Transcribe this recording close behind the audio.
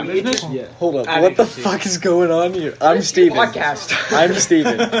Yeah. Hold up. What the fuck is going on here? I'm Steven. Podcast. I'm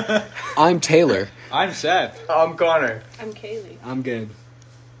Steven. I'm Taylor. I'm Seth. I'm Connor. I'm Kaylee. I'm good.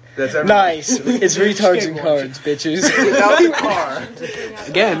 That's everyone. Nice. It's retards and cards, bitches. Without the car.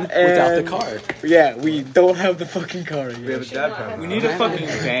 Again, without the car. Yeah, we don't have the fucking car We have yet. a dad pen. We need a fucking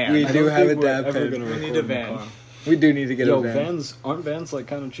van. We do have a dab Ever pen. gonna we need a van. We do need to get Yo, a van. aren't vans like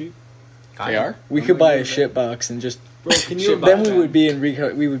kind of cheap? They are? We could buy a shit box and just. Bro, can you Shit, then we would be in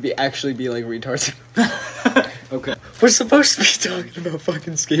we would be actually be like retards. Okay. We're supposed to be talking about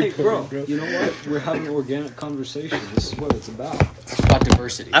fucking skateboarding, Hey, bro, you know what? We're having an organic conversation. This is what it's about. It's about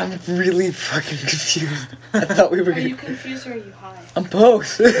diversity. I'm really fucking confused. I thought we were Are you gonna. confused or are you high? I'm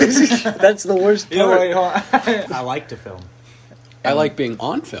both. That's the worst part. You know, wait, hold on. I like to film. I like being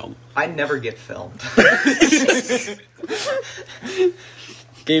on film. I never get filmed.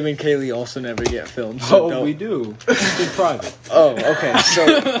 Gabe and Kaylee also never get filmed. So Oh, don't. we do. In private. Oh, okay. So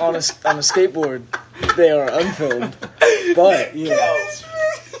on a skateboard, they are unfilmed. But Yeah.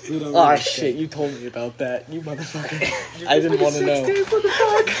 We don't oh really shit, you told me about that, you motherfucker. I didn't want to know.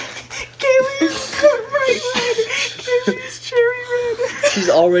 She's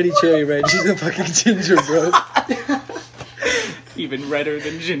already cherry red. She's a fucking ginger, bro. Even redder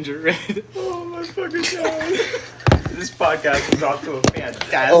than ginger red. Oh my fucking god. This podcast is off to a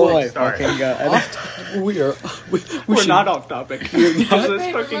fantastic Oh my start. fucking god. We're not off topic. Because that's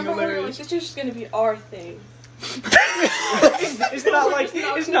Wait, fucking remember, hilarious. this is just gonna be our thing. It's not like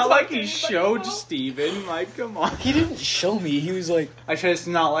It's not he talking, showed but no. Steven. Like, come on. He didn't show me. He was like, I said it's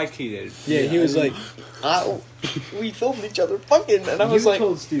not like he did. yeah, he was like, we filmed each other fucking, and I was You like,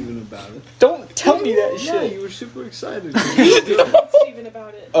 told Steven about it. don't tell me that Yeah, shit. you were super excited. Steven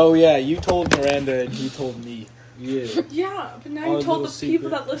about it. Oh yeah, you told Miranda and he told me. Yeah. Yeah, but now Our you told little the people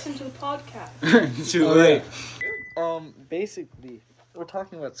secret. that listen to the podcast. Too Oh, late. Basically, we're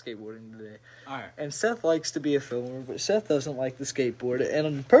talking about skateboarding today. Alright. And Seth likes to be a filmer, but Seth doesn't like the skateboard.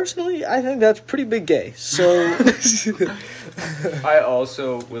 And personally, I think that's pretty big gay. So, I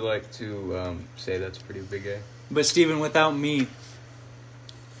also would like to say that's pretty big A. But Steven, without me,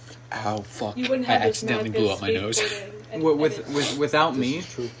 Ow, fuck. You wouldn't I have accidentally this blew up my nose. without me,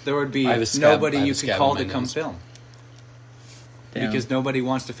 is true. there would be I have a scab- nobody I have you a could scab call on to my come nose. film. Damn. Because nobody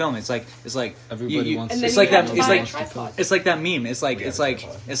wants to film. It's like Everybody wants And to then It's you like have that. to It's buy a like tripod. it's like that meme. It's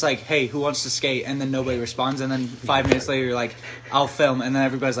like, hey, who wants to skate? And then nobody responds. And then 5 minutes later, you're like, I'll film. And then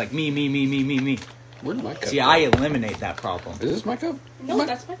everybody's like, me. Where'd my cup See, go? I eliminate that problem. Is this my cup? No,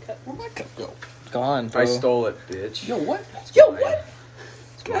 that's my cup. Where'd my cup go? Gone, bro. I stole it, bitch. Yo, what? Yo, what?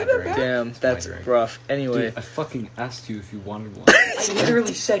 It's my drink. Damn, that's drink. rough. Anyway, Dude, I fucking asked you if you wanted one. I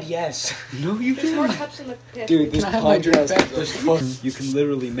literally said yes. No, you There's more didn't. cups in the pantry. Dude, this Can I have my drink podcast, back? this fucking, you can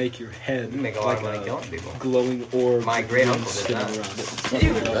literally make your head You make a lot of like money killing people. glowing orb. My great uncle did spinning that.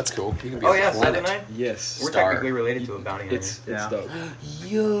 around it. That's cool. You can be Oh a yeah, planet. 7-9? Yes. We're Star. technically related to a bounty hunter. It's yeah. dope.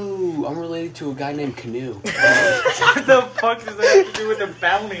 Yo, I'm related to a guy named Canoe. What the fuck does that have to do with a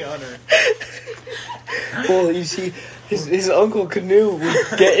bounty hunter? well, you see, his uncle Canoe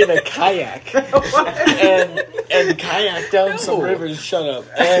would get in a kayak and kayak down some rivers. Shut up.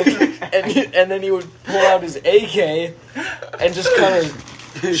 And then he would pull out his AK and just kind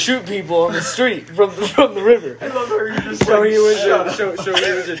of shoot people on the street from the river. I love how you just So he was So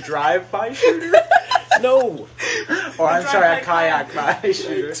he was a drive-by shooter? no. Or I'm sorry, a kayak-by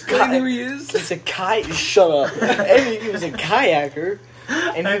shooter. Who he is? It's a kayak. Shut up. And he was a kayaker,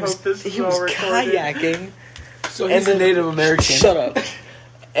 and I he was hope this is he was all recorded. kayaking. So And he's a then- Native American. Shut up.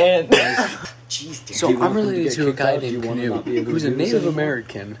 And So I'm related to a guy named Canoe, who's a Native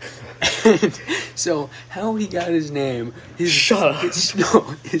American. So how he got his name? Shut up. His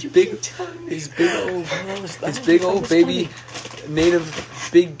big old baby Native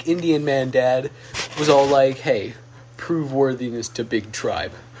big Indian man dad was all like, "Hey, prove worthiness to big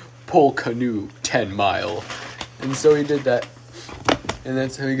tribe, pull canoe 10 mile," and so he did that, and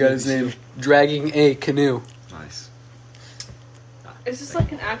that's how he got his name, dragging a canoe. Nice. Is this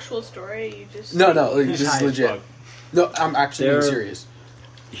like an actual story? You just No, like, He's this high is as legit. fuck. No, I'm actually being They're- serious.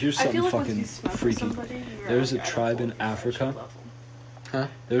 Here's I something feel like once fucking you smoke with freaky. somebody, you're There's like a at tribe whole in different Africa. level.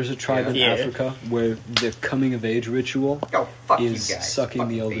 There's a tribe in Yeah. Africa where the coming of age ritual Oh, fuck is you guys. sucking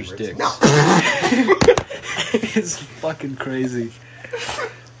the Fucking elders' favorites. dicks. No. It's fucking crazy.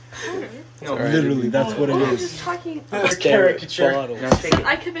 No, Literally, that's what it I'm is. just talking. Caricature. Bottle. No, take it.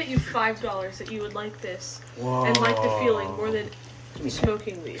 I could bet you $5 that you would like this and like the feeling more than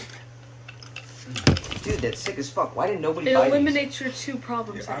smoking weed. Dude, that's sick as fuck. Why didn't nobody It buy these? eliminates your 2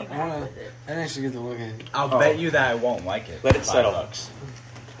 problems that you I have wanna- with it. I didn't actually get to look at it. I'll bet you that I won't like it. Let it settle. $5.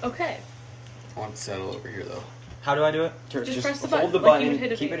 Okay. I want to settle over here though. How do I do it? Just press the hold the button, like you button, would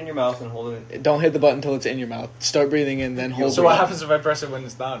hit a keep vape. it in your mouth, and hold it. Don't hit the button until it's in your mouth. Start breathing in, then hold. So it. what happens if I press it when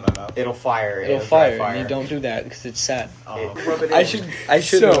it's not in my mouth? It'll fire. It'll fire. And you don't do that because it's sad. Rub it I in.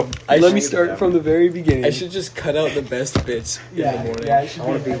 should. So, let me should- start from the very beginning. I should just cut out the best bits in the morning. I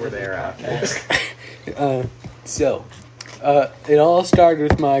want to be where they're at. It all started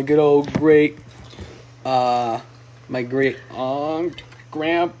with my good old great, my great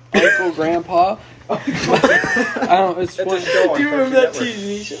grandpa. I don't. It's That's a one. show on Do you remember that Cartoon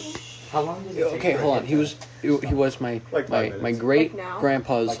TV show? How long does it take? Okay, hold on. He was my Like 5 my minutes. great Like now?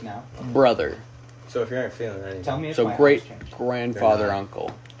 grandpa's Like now? brother. So if you're not feeling anything, Tell me if So my great eyes change. grandfather They're not.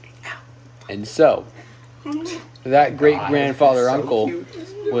 uncle. And so that great grandfather uncle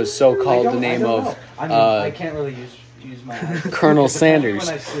was so called the name of I mean, I can't really use my eyes. Colonel Because apparently Sanders.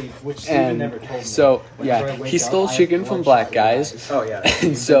 when I sleep, which Steven never told me. And so Whenever I yeah, wake he up, stole I have chicken from black bloodshot guys. eyes. oh yeah.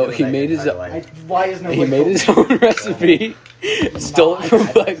 And so he made his Why is no he made his own recipe, stole it from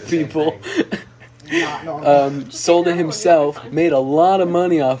black people, sold it himself, made a lot of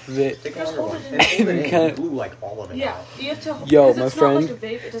money off of it. Just hold it in. And hold it in. Kinda- Glue like all of it Yeah, out. you have to. Yo, 'cause my it's friend not like a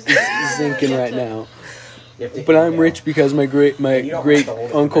vape, it doesn't is you have zinking to- right now. You have to But heat I'm it rich because my great You don't have to hold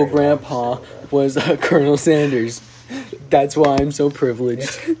it for uncle very long, grandpa so, was Colonel Sanders. That's why I'm so privileged.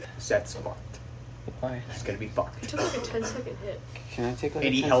 Seth's fucked. Why? He's gonna be fucked. It took like a 10-second hit. Can I take like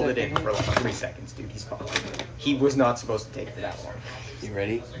And a he 10 held it second in for like 3 seconds, dude. He's fucked. He was not supposed to take it that long. You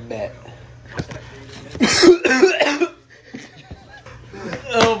ready? Bet.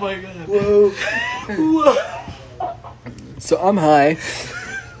 Oh my god. Whoa. So I'm high,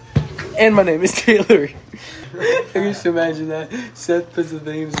 and my name is Taylor. I can just imagine that. Seth puts the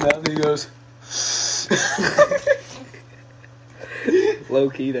thing in his mouth and he goes. Low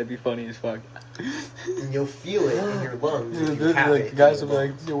key, that'd be funny as fuck. And you'll feel it in your lungs. if you The have it. guys will be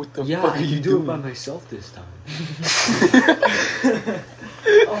like, "Yo, what the fuck are you doing?" myself this time.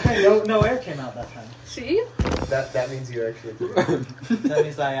 Oh, hey, no air came out that time. See? That means you actually. That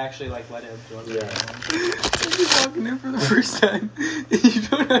means I actually like let it absorb. Yeah. You're walking in for the first time and you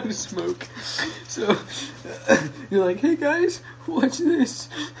don't know how to smoke. So you're like, hey guys, watch this.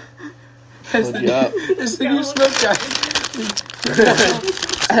 That's the new smoke guy.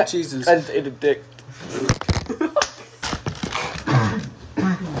 Jesus. I just ate a dick.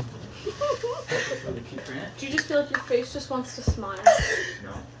 Do you just feel like your face just wants to smile?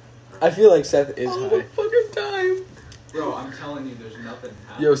 I feel like Seth is All high. the fucking time. Bro, I'm telling you, there's nothing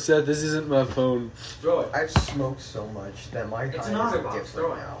happening. Yo, Seth, this isn't my phone. Throw it. I've smoked so much that my It's high an is Otter Box, different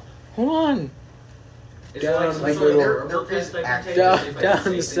throw it. now. Hold on. It's Down like some the sort of middle. herbal test I can take Down, to see if I down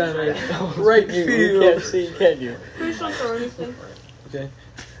can the say center. things right. Right You field. can't see, can you? Please don't throw anything. Okay.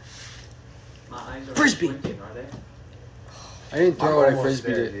 My eyes are Frisbee. squinting, are they? I didn't throw it, I almost frisbeed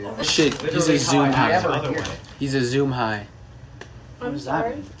there, it. dude. Shit, he's Literally a zoom how I high. am the other way. He's a zoom high. I'm does that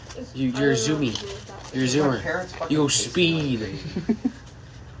sorry. mean? You're I don't know zoomy. what to do with that. You're a My zoomer. parents fucking You go chased me speed. like crazy.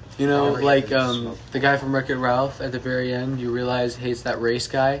 You know, Never like get to smoke. the guy from Wreck-It Ralph at the very end, you realize hates that race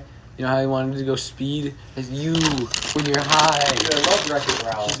guy. You know how he wanted to go speed? It's you when you're high. Dude, I love Wreck-It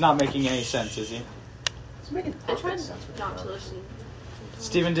Ralph. He's not making any sense, is he? It's making I tried perfect sense. not to listen.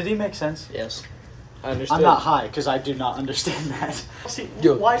 Steven, did he make sense? Yes. I understood. I'm not high because I do not understand that. See,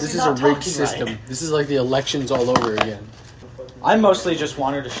 Yo, why this he is a not rigged talking system. right? This is like the elections all over again. I mostly just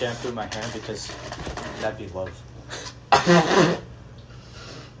wanted to shampoo my hair because that'd be love.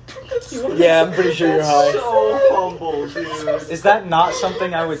 Yeah, I'm pretty sure you're high. So humble, dude. Is that not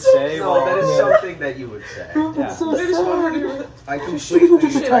something I would say? No, while- that is something that you would say. Yeah. I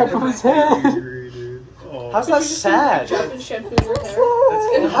completely Top of his head. agree, dude. How's that sad? I've been shampooing your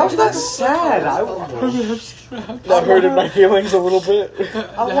hair. How's that sad? That hurted my feelings a little bit.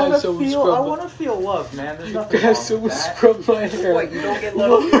 I want to feel love, man. There's nothing I wrong so with that. scrub my hair. What, you don't get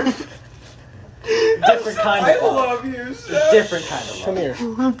love here? Different kind of love. you, Different kind of love. Come here.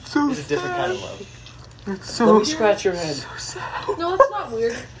 It's a different kind of love. Let me scratch your head. No, that's not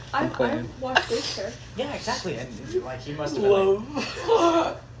weird. I playing. washed this hair. Yeah, exactly. And like he must have been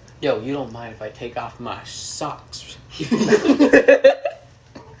like, Yo, you don't mind if I take off my socks?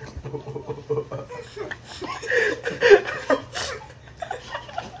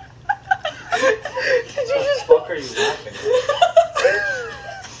 fuck are you laughing at?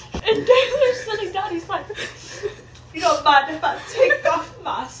 And Taylor's sitting down. He's like, "You don't mind if I take off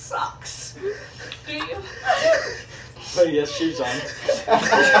my socks, do you?" But he has shoes on.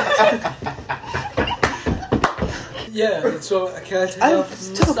 Yeah, so can I take I'm off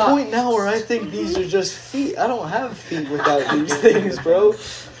to the point now where I think these are just feet. I don't have feet without these things, bro.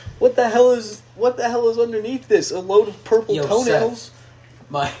 What the hell is underneath this? A load of purple Yo, toenails?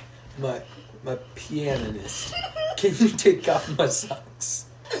 My my pianist. Can you take off my socks?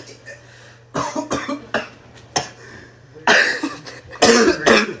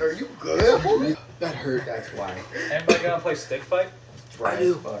 Are you good? That hurt. That's why. Anybody gonna play stick fight? Dry I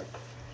do. as fuck.